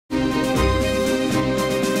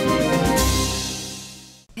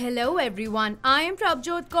Hello everyone, I am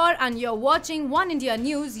Prabjot Kaur and you're watching One India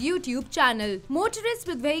News YouTube channel. Motorists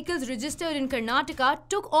with vehicles registered in Karnataka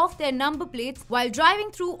took off their number plates while driving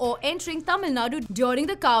through or entering Tamil Nadu during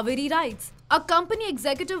the Cauvery riots. A company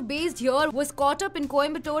executive based here was caught up in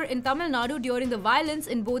Coimbatore in Tamil Nadu during the violence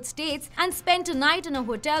in both states and spent a night in a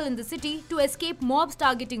hotel in the city to escape mobs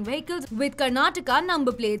targeting vehicles with Karnataka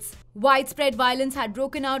number plates. Widespread violence had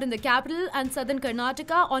broken out in the capital and southern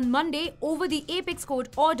Karnataka on Monday over the apex court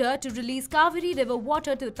order to release Cauvery river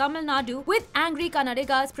water to Tamil Nadu, with angry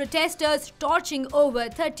Karnataka's protesters torching over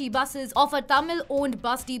 30 buses of a Tamil-owned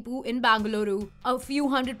bus depot in Bengaluru. A few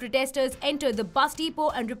hundred protesters entered the bus depot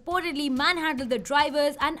and reportedly manhandled the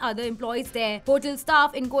drivers and other employees there. Hotel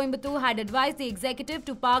staff in Coimbatore had advised the executive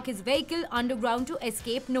to park his vehicle underground to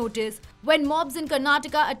escape notice. When mobs in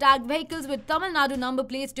Karnataka attacked vehicles with Tamil Nadu number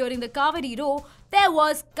plates during the Cauvery row, there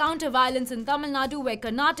was counter-violence in Tamil Nadu where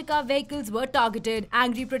Karnataka vehicles were targeted.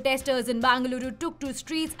 Angry protesters in Bengaluru took to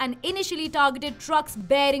streets and initially targeted trucks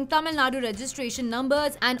bearing Tamil Nadu registration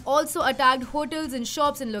numbers and also attacked hotels and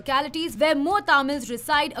shops in localities where more Tamils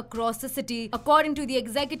reside across the city. According to the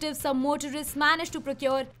executive, some motorists managed to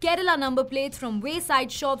procure Kerala number plates from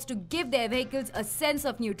wayside shops to give their vehicles a sense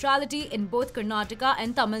of neutrality in both Karnataka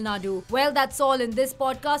and Tamil Nadu. Well, that's all in this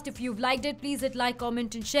podcast. If you've liked it, please hit like,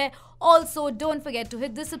 comment and share. Also, don't forget to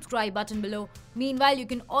hit the subscribe button below. Meanwhile, you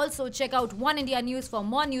can also check out One India News for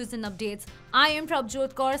more news and updates. I am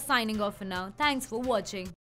Prabjot Kaur signing off for now. Thanks for watching.